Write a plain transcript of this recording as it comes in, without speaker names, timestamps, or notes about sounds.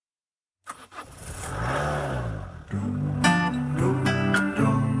Hey,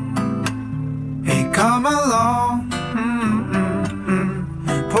 come along,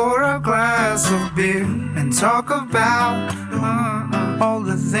 pour a glass of beer and talk about all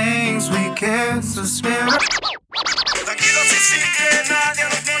the things we care to spare. Tranquilo, sin que nadie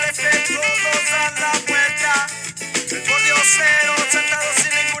nos moleste, todos dan la vuelta. Por Diosero, sentados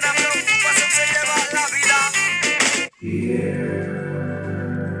sin ninguna preocupación, se lleva la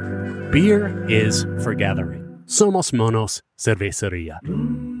vida. Beer is for gathering. Somos Monos Cervecería.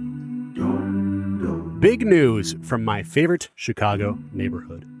 Big news from my favorite Chicago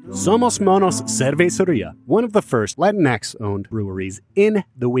neighborhood. Somos Monos Cervecería, one of the first Latinx-owned breweries in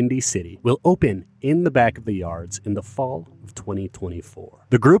the Windy City, will open in the back of the yards in the fall of 2024.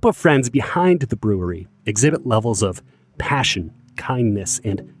 The group of friends behind the brewery exhibit levels of passion, kindness,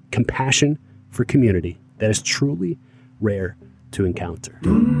 and compassion for community that is truly rare to encounter.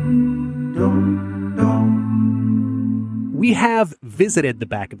 We have visited the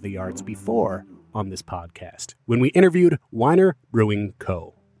back of the yards before on this podcast when we interviewed Weiner Brewing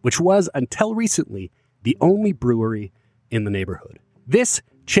Co., which was, until recently, the only brewery in the neighborhood. This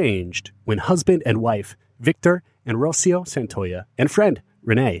changed when husband and wife Victor and Rocio Santoya and friend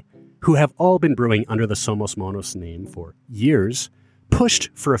Renee, who have all been brewing under the Somos Monos name for years, pushed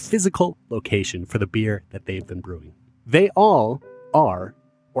for a physical location for the beer that they've been brewing. They all are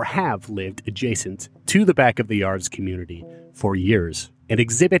or have lived adjacent to the back of the yards community for years and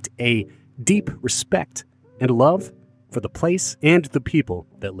exhibit a deep respect and love for the place and the people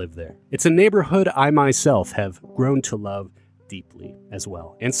that live there. It's a neighborhood I myself have grown to love deeply as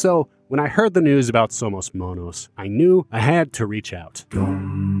well. And so when I heard the news about Somos Monos, I knew I had to reach out.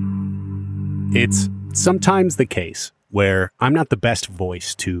 It's sometimes the case where I'm not the best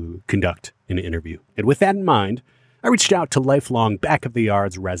voice to conduct an interview. And with that in mind, I reached out to lifelong Back of the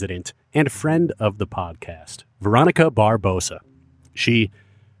Yards resident and friend of the podcast, Veronica Barbosa. She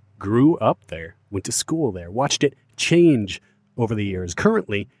grew up there, went to school there, watched it change over the years,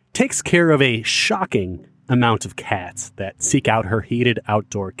 currently takes care of a shocking amount of cats that seek out her heated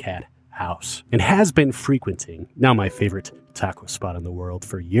outdoor cat house, and has been frequenting, now my favorite taco spot in the world,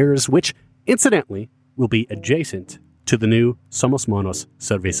 for years, which, incidentally, will be adjacent to the new Somos Monos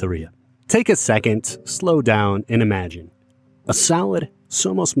Cervecería. Take a second, slow down, and imagine a solid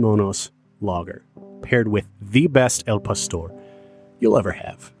Somos Monos lager paired with the best El Pastor you'll ever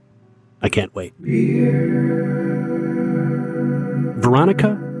have. I can't wait.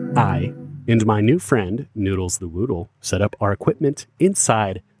 Veronica, I, and my new friend, Noodles the Woodle, set up our equipment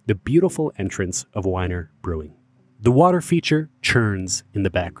inside the beautiful entrance of Weiner Brewing. The water feature churns in the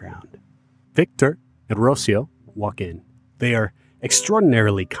background. Victor and Rocio walk in. They are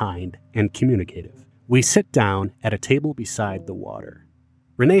extraordinarily kind and communicative. We sit down at a table beside the water.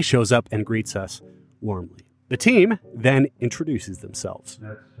 Renee shows up and greets us warmly. The team then introduces themselves.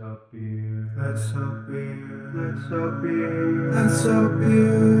 Let's help beer. Let's help beer. Let's help beer. Let's help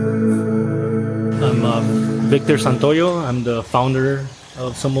beer. I'm Victor Santoyo. I'm the founder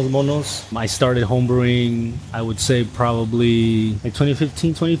of Somos Monos. I started homebrewing, I would say probably like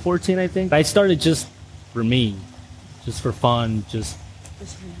 2015, 2014, I think. I started just for me, just for fun,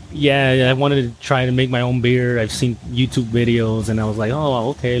 yeah, I wanted to try to make my own beer. I've seen YouTube videos and I was like,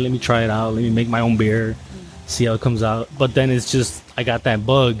 oh, okay, let me try it out. Let me make my own beer, see how it comes out. But then it's just, I got that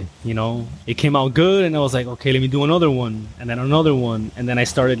bug, you know. It came out good and I was like, okay, let me do another one and then another one. And then I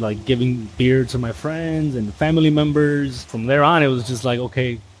started like giving beer to my friends and family members. From there on, it was just like,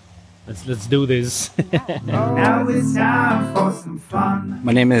 okay, let's do this. Now it's time for some fun.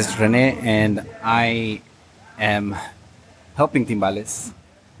 My name is Rene and I am helping Timbales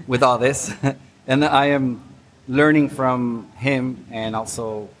with all this. And I am learning from him and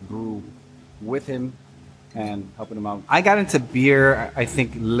also brew with him and helping him out. I got into beer, I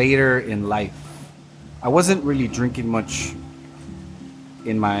think, later in life. I wasn't really drinking much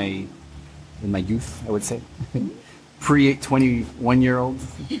in my youth, I would say. Pre-21-year-old.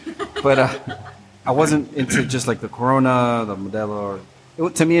 But I wasn't into just like the Corona, the Modelo.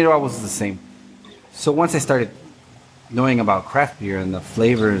 To me, it all was the same. So once I started knowing about craft beer and the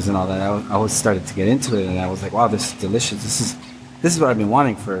flavors and all that, I was started to get into it, and I was like, wow, this is delicious. This is what I've been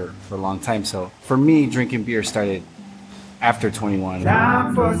wanting for a long time. So for me, drinking beer started after 21.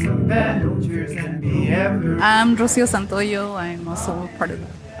 Time for some adventures and be ever. I'm Rocio Santoyo. I'm also part of the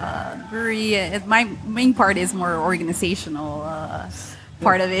brewery. My main part is more organizational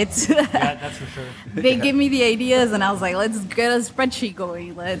part of it. Yeah, that's for sure. They give me the ideas and I was like, let's get a spreadsheet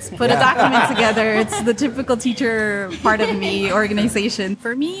going. Let's put a document together. It's the typical teacher part of me, organization.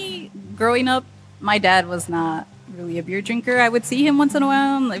 For me, growing up, my dad was not really a beer drinker. I would see him once in a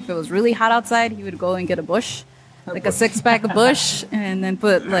while. If it was really hot outside, he would go and get a bush. like a 6-pack of Bush, and then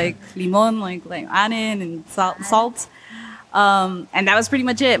put like limon, like anin and salt. And that was pretty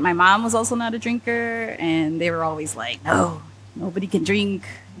much it. My mom was also not a drinker, and they were always like, "No, nobody can drink.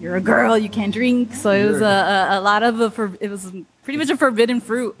 You're a girl, you can't drink." So it was a lot of it was pretty much a forbidden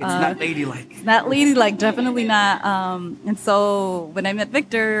fruit. It's not ladylike. Not ladylike, definitely not. And so when I met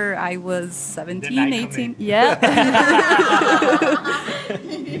Victor, I was 17, 18. Yeah.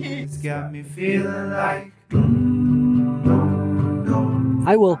 It's got me feeling like.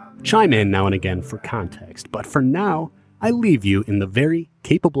 I will chime in now and again for context, but for now, I leave you in the very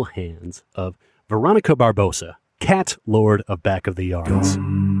capable hands of Veronica Barbosa, Cat Lord of Back of the Yards.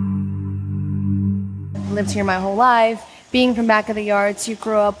 Lived here my whole life. Being from Back of the Yards, you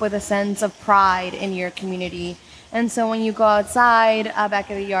grow up with a sense of pride in your community. And so when you go outside Back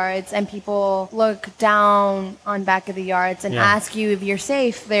of the Yards and people look down on Back of the Yards and ask you if you're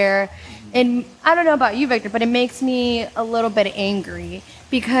safe there, and I don't know about you, Victor, but it makes me a little bit angry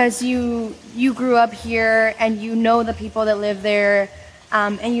because you grew up here and you know the people that live there,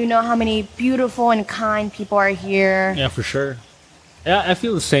 and you know how many beautiful and kind people are here. Yeah, for sure. Yeah, I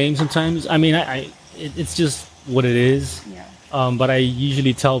feel the same sometimes. I mean, it's just what it is. Yeah. But I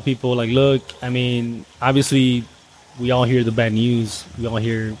usually tell people, like, look, I mean, obviously we all hear the bad news. We all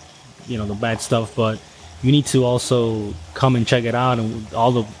hear, the bad stuff, but you need to also come and check it out and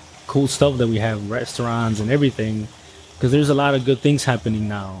all the cool stuff that we have, restaurants and everything, because there's a lot of good things happening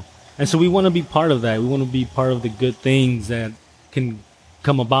now. And so we want to be part of that. We want to be part of the good things that can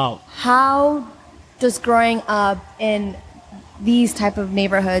come about. How does growing up in these type of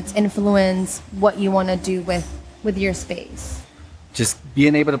neighborhoods influence what you want to do with your space? Just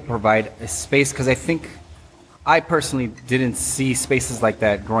being able to provide a space, because I think I personally didn't see spaces like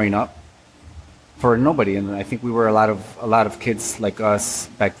that growing up for nobody, and I think we were a lot of kids like us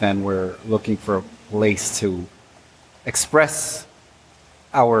back then were looking for a place to express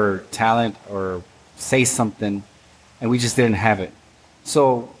our talent or say something, and we just didn't have it.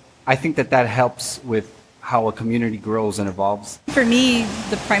 So I think that helps with how a community grows and evolves. For me,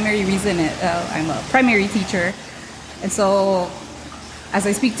 the primary reason I'm a primary teacher, and so as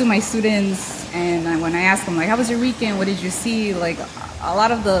I speak to my students and when I ask them, like, how was your weekend? What did you see? Like, a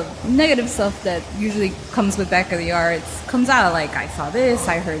lot of the negative stuff that usually comes with Back of the Yards comes out. Like, I saw this,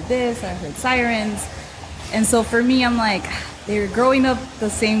 I heard sirens. And so for me, I'm like, they're growing up the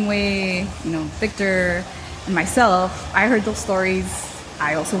same way, Victor and myself. I heard those stories.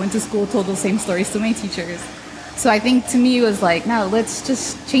 I also went to school, told those same stories to my teachers. So I think to me it was like, now let's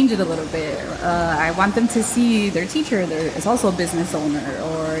just change it a little bit. I want them to see their teacher is also a business owner,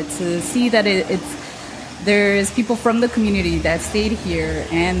 or to see that there's people from the community that stayed here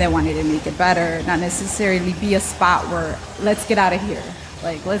and that wanted to make it better, not necessarily be a spot where let's get out of here.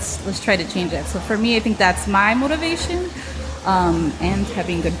 Like, let's try to change it. So for me, I think that's my motivation, and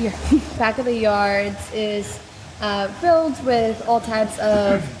having good beer. Back of the Yards is filled with all types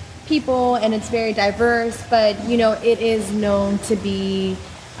of people, and it's very diverse, but it is known to be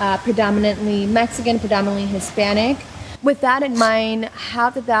predominantly Mexican, predominantly Hispanic. With that in mind, how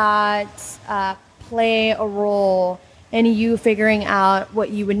did that play a role in you figuring out what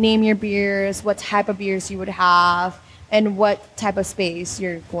you would name your beers, what type of beers you would have, and what type of space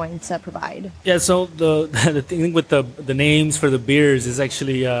you're going to provide? Yeah, so the thing with the names for the beers is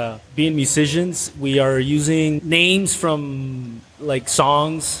actually being musicians. We are using names from like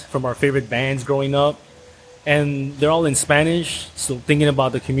songs from our favorite bands growing up, and they're all in Spanish. So thinking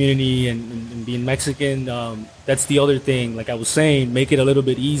about the community and being Mexican, that's the other thing. Like I was saying, make it a little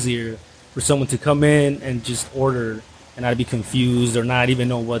bit easier for someone to come in and just order and not be confused or not even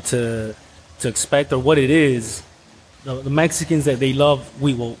know what to expect or what it is. The Mexicans that they love,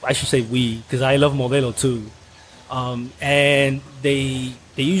 I should say we, because I love Modelo too. And they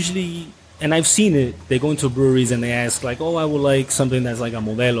usually, and I've seen it, they go into breweries and they ask like, oh, I would like something that's like a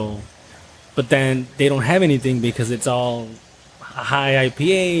Modelo. But then they don't have anything because it's all high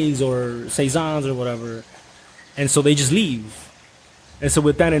IPAs or Saisons or whatever. And so they just leave. And so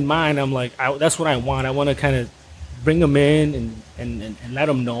with that in mind, I'm like, that's what I want. I want to kind of bring them in and let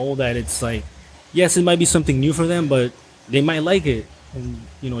them know that it's like, yes, it might be something new for them, but they might like it,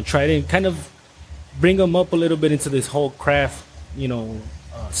 and try to kind of bring them up a little bit into this whole craft,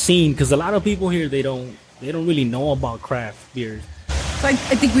 scene. Because a lot of people here they don't really know about craft beers. So I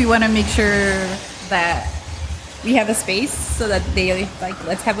think we want to make sure that we have a space so that they like,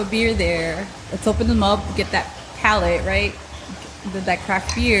 let's have a beer there. Let's open them up, get that palate right, that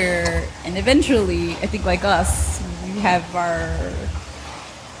craft beer, and eventually, I think like us, we have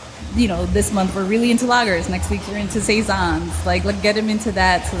this month we're really into lagers, next week we're into saisons. Like get them into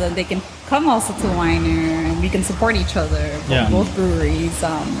that so that they can come also to Weiner and we can support each other, both breweries.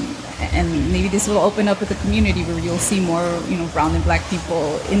 And maybe this will open up with a community where you'll see more, brown and black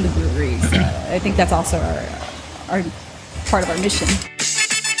people in the breweries. I think that's also our part of our mission.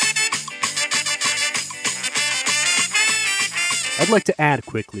 I'd like to add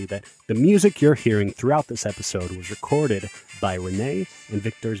quickly that the music you're hearing throughout this episode was recorded by Renee and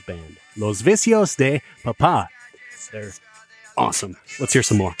Victor's band, Los Vicios de Papa. They're awesome. Let's hear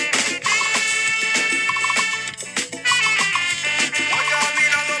some more.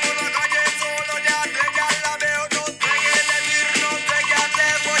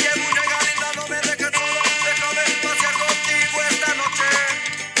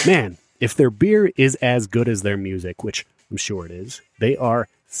 Man, if their beer is as good as their music, which I'm sure it is, they are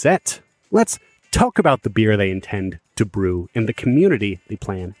set. Let's talk about the beer they intend to brew and the community they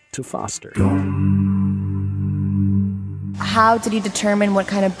plan to foster. How did you determine what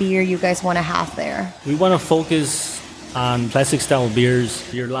kind of beer you guys want to have there? We want to focus on classic style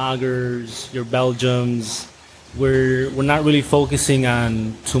beers, your lagers, your Belgiums. We're not really focusing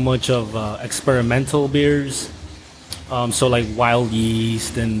on too much of experimental beers. So like wild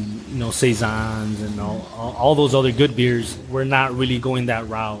yeast and saisons and all those other good beers, we're not really going that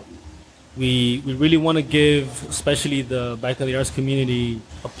route. We really want to give, especially the Back of the Arts community,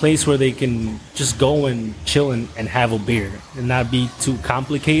 a place where they can just go and chill and have a beer and not be too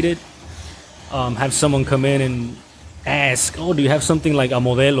complicated. Have someone come in and ask, "Oh, do you have something like a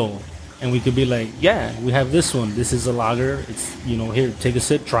Modelo?" And we could be like, "Yeah, we have this one. This is a lager. It's, here, take a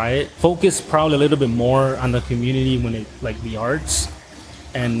sip, try it." Focus probably a little bit more on the community when it, like the arts,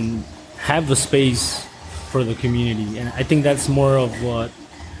 and have the space for the community. And I think that's more of what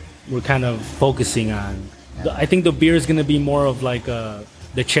we're kind of focusing on. I think the beer is going to be more of like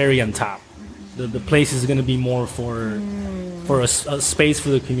the cherry on top. The place is going to be more for a space for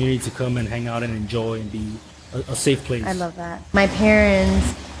the community to come and hang out and enjoy and be a safe place. I love that. My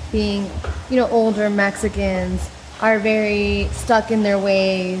parents, being, older Mexicans, are very stuck in their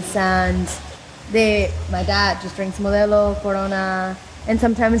ways, and my dad just drinks Modelo, Corona, and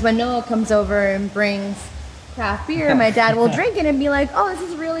sometimes when Noah comes over and brings craft beer, my dad will drink it and be like, "Oh, this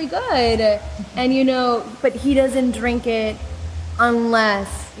is really good," and but he doesn't drink it unless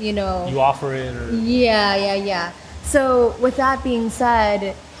you offer it. Or... Yeah. So with that being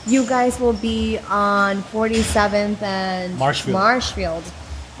said, you guys will be on 47th and Marshfield,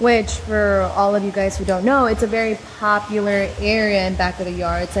 which for all of you guys who don't know, it's a very popular area in Back of the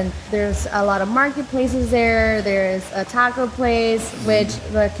Yards. And there's a lot of marketplaces there. There's a taco place, which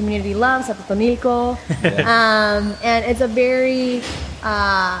the community loves, at Tonilco. And it's a very,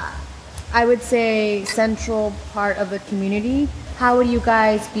 I would say, central part of the community. How would you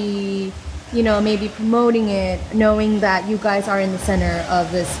guys be, maybe promoting it, knowing that you guys are in the center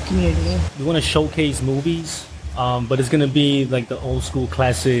of this community? We want to showcase movies. But it's gonna be like the old school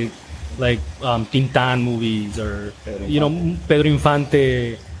classic, like Tintan movies, or Pedro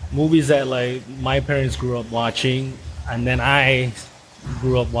Infante movies that like my parents grew up watching, and then I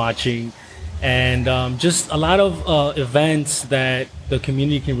grew up watching, and just a lot of events that the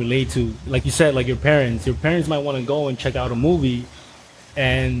community can relate to. Like you said, like your parents might want to go and check out a movie,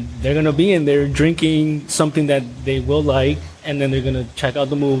 and they're gonna be in there drinking something that they will like, and then they're gonna check out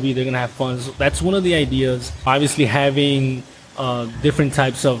the movie, they're gonna have fun. So that's one of the ideas. Obviously having different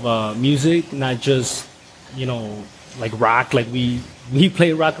types of music, not just like rock, like we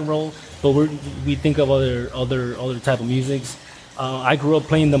play rock and roll, but we think of other type of musics. I grew up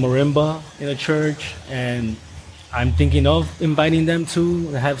playing the marimba in a church, and I'm thinking of inviting them to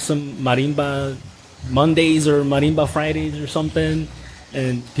have some marimba Mondays or marimba Fridays or something.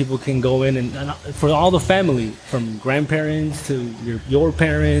 And people can go in and for all the family, from grandparents to your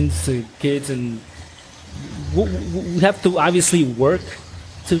parents to kids, and we have to obviously work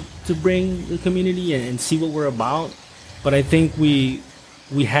to bring the community and see what we're about. But I think we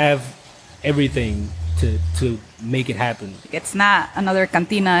have everything to make it happen. It's not another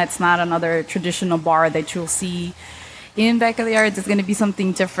cantina. It's not another traditional bar that you'll see in Back of the Yards. It's going to be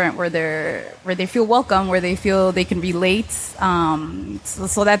something different where they feel welcome, where they feel they can relate.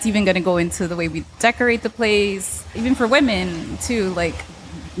 So that's even going to go into the way we decorate the place, even for women too. Like,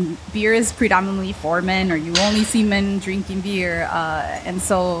 beer is predominantly for men, or you only see men drinking beer, and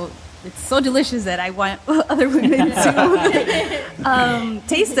so it's so delicious that I want other women to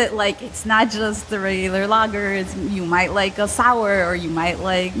taste it. Like, it's not just the regular lager. You might like a sour, or you might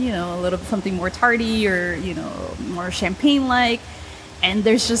like, a little something more tarty, or, more champagne-like. and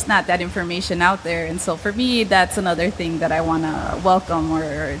there's just not that information out there. And so for me, that's another thing that I want to welcome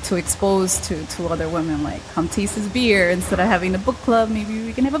or to expose to other women. Like, come taste this beer. Instead of having a book club, maybe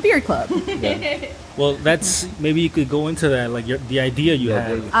we can have a beer club. Yeah. Well, that's, maybe you could go into that, like the idea you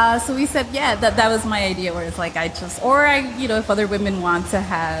had. So we said, that was my idea, where it's like if other women want to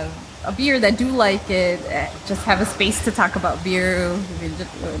have a beer that do like it, just have a space to talk about beer.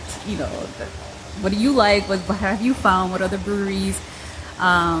 What do you like? What have you found? What other breweries?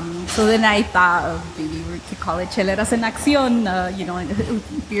 So then I thought of maybe we could call it Cheleras en Acción,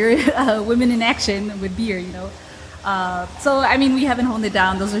 beer, women in action with beer, So, I mean, we haven't honed it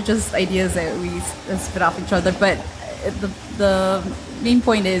down. Those are just ideas that we spit off each other. But the main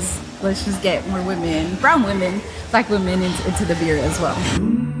point is, let's just get more women, brown women, black women into the beer as well.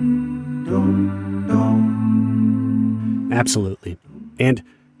 Absolutely. And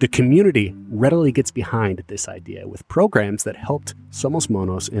the community readily gets behind this idea with programs that helped Somos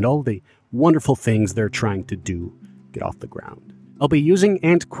Monos and all the wonderful things they're trying to do get off the ground. I'll be using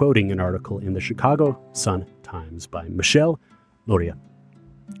and quoting an article in the Chicago Sun-Times by Michelle Loria.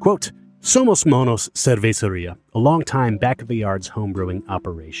 Quote, Somos Monos Cervecería, a long-time back-of-the-yards homebrewing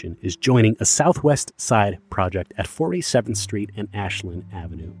operation, is joining a Southwest Side project at 47th Street and Ashland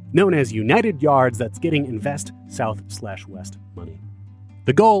Avenue, known as United Yards, that's getting Invest South/West money.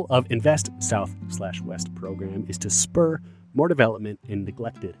 The goal of Invest South/West program is to spur more development in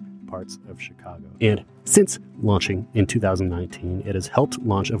neglected parts of Chicago. And since launching in 2019, it has helped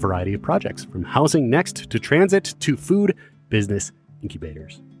launch a variety of projects, from housing next to transit to food business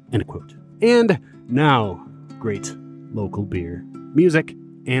incubators. End quote. And now, great local beer, music,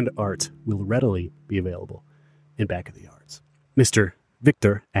 and art will readily be available in Back of the Yards. Mr.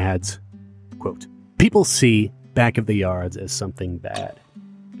 Victor adds, quote, people see Back of the Yards as something bad,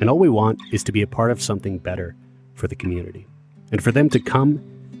 and all we want is to be a part of something better for the community, and for them to come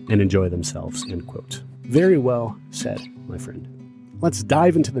and enjoy themselves, end quote. Very well said, my friend. Let's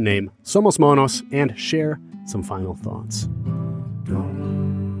dive into the name Somos Monos and share some final thoughts.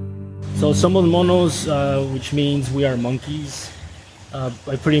 So Somos Monos, which means we are monkeys.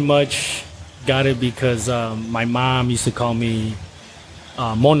 I pretty much got it because my mom used to call me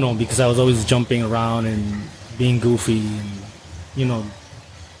Mono, because I was always jumping around and being goofy and,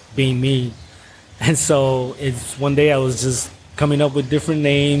 being me. And so it's one day I was just coming up with different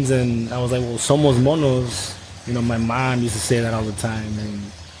names, and I was like, well, Somos Monos. My mom used to say that all the time, and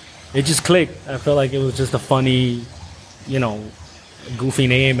it just clicked. I felt like it was just a funny, goofy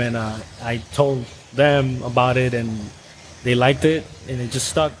name, and I told them about it, and they liked it, and it just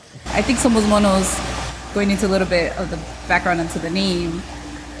stuck. I think Somos Monos, going into a little bit of the background into the name,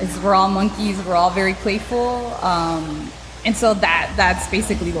 is we're all monkeys, we're all very playful, and so that's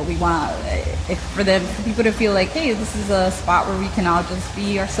basically what we want. For people to feel like, hey, this is a spot where we can all just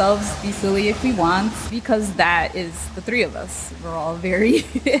be ourselves, be silly if we want, because that is the three of us. We're all very,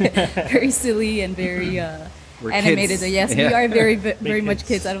 very silly and very We're animated. kids. Yes, we are very much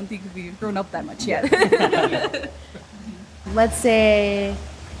kids. I don't think we've grown up that much yet. Let's say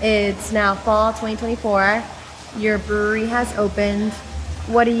it's now fall 2024. Your brewery has opened.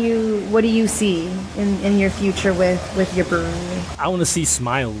 What do you see in your future with your brewery? I want to see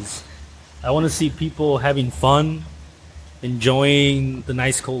smiles. I want to see people having fun, enjoying the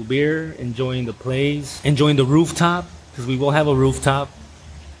nice cold beer, enjoying the place, enjoying the rooftop, because we will have a rooftop,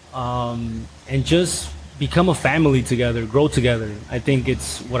 and just become a family together, grow together. I think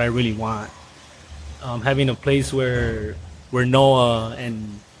it's what I really want. Having a place where Noah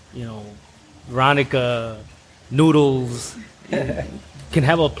and Veronica, Noodles can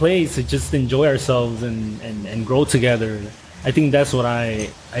have a place to just enjoy ourselves and grow together. I think that's what I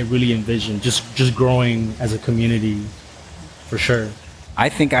really envision, just growing as a community, for sure. I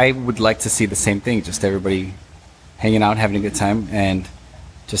think I would like to see the same thing, just everybody hanging out, having a good time, and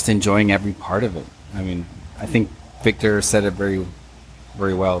just enjoying every part of it. I mean, I think Victor said it very,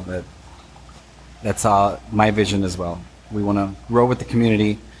 very well, that that's my vision as well. We want to grow with the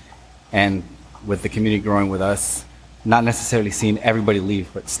community, and with the community growing with us, not necessarily seeing everybody leave,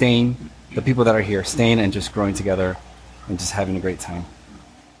 but the people that are here, staying and just growing together and just having a great time.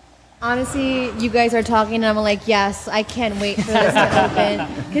 Honestly, you guys are talking and I'm like, yes, I can't wait for this to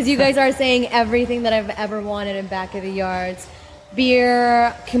open, because you guys are saying everything that I've ever wanted in Back of the Yards.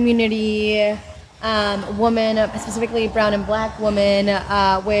 Beer, community, women, specifically brown and black women,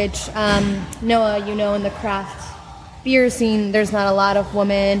 which Noah, in the craft beer scene, there's not a lot of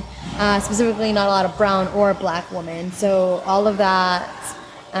women, specifically not a lot of brown or black women. So all of that,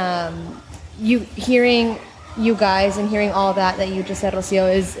 hearing you guys and hearing all that you just said,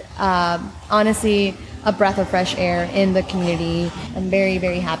 Rocio, is honestly a breath of fresh air in the community. I'm very,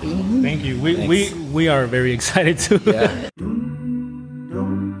 very happy. Thank you. We are very excited too. Yeah.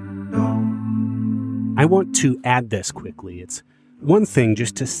 I want to add this quickly. It's one thing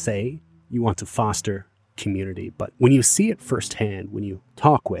just to say you want to foster community, but when you see it firsthand, when you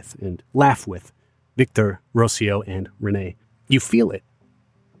talk with and laugh with Victor, Rocio, and Renee, you feel it.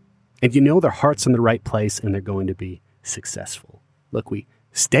 And you know their heart's in the right place and they're going to be successful. Look, we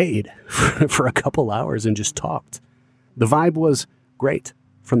stayed for a couple hours and just talked. The vibe was great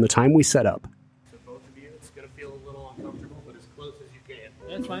from the time we set up. For both of you, it's going to feel a little uncomfortable, but as close as you can.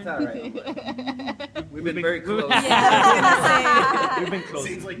 That's fine. It's all right. We've been very close. We've been close.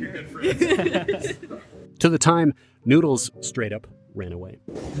 Seems like you're good friends. To the time, Noodles straight up ran away.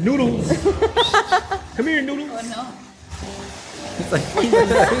 Noodles! Come here, Noodles! Oh, no. It's like,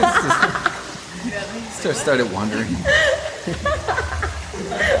 started wandering.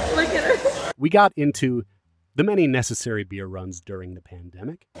 Look at her. We got into the many necessary beer runs during the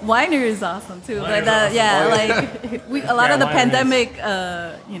pandemic. Winery is awesome too. Like Winery's like a lot of the Winery pandemic,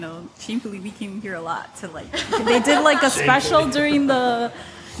 shamefully we came here a lot to like. They did like a special during the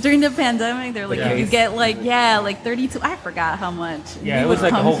pandemic. They're like you get like 32. I forgot how much. Yeah, it was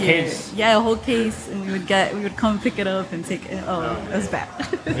like a whole case. Yeah, a whole case, and we would come pick it up and take it. Oh, that's bad.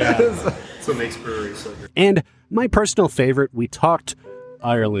 Yeah. That's what makes breweries so good. And my personal favorite, we talked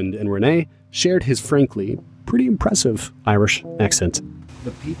Ireland, and Renee shared his frankly pretty impressive Irish accent. The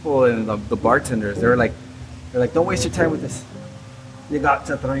people and the bartenders, they're like, don't waste your time with this. You got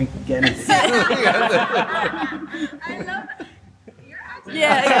to drink Guinness. I love it.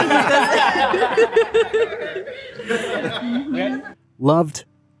 Yeah. Loved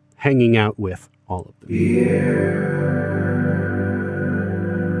hanging out with all of them.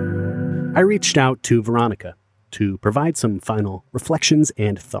 I reached out to Veronica to provide some final reflections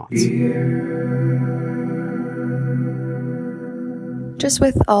and thoughts. Just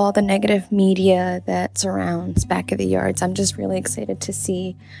with all the negative media that surrounds Back of the Yards, I'm just really excited to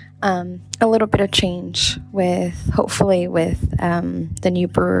see a little bit of change hopefully with the new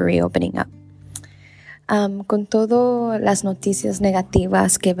brewery opening up. Con todo las noticias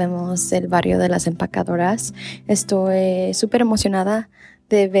negativas que vemos del barrio de las empacadoras, estoy súper emocionada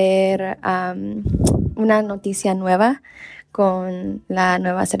de ver una noticia nueva con la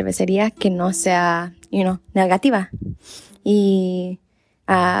nueva cervecería que no sea, negativa. Y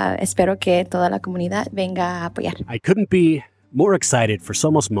espero que toda la comunidad venga a apoyar. I couldn't be more excited for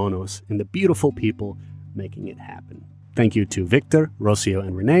Somos Monos and the beautiful people making it happen. Thank you to Victor, Rocio,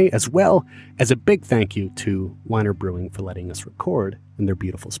 and Renee, as well as a big thank you to Weiner Brewing for letting us record in their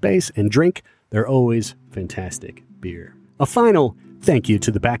beautiful space and drink their always fantastic beer. A final thank you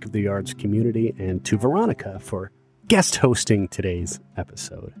to the Back of the Yards community and to Veronica for guest hosting today's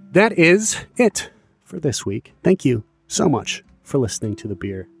episode. That is it for this week. Thank you so much for listening to the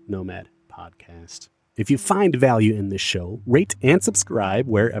Beer Nomad podcast. If you find value in this show, rate and subscribe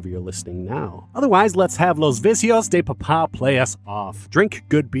wherever you're listening now. Otherwise, let's have Los Vicios de Papa play us off. Drink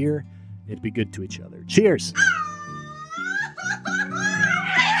good beer and be good to each other. Cheers!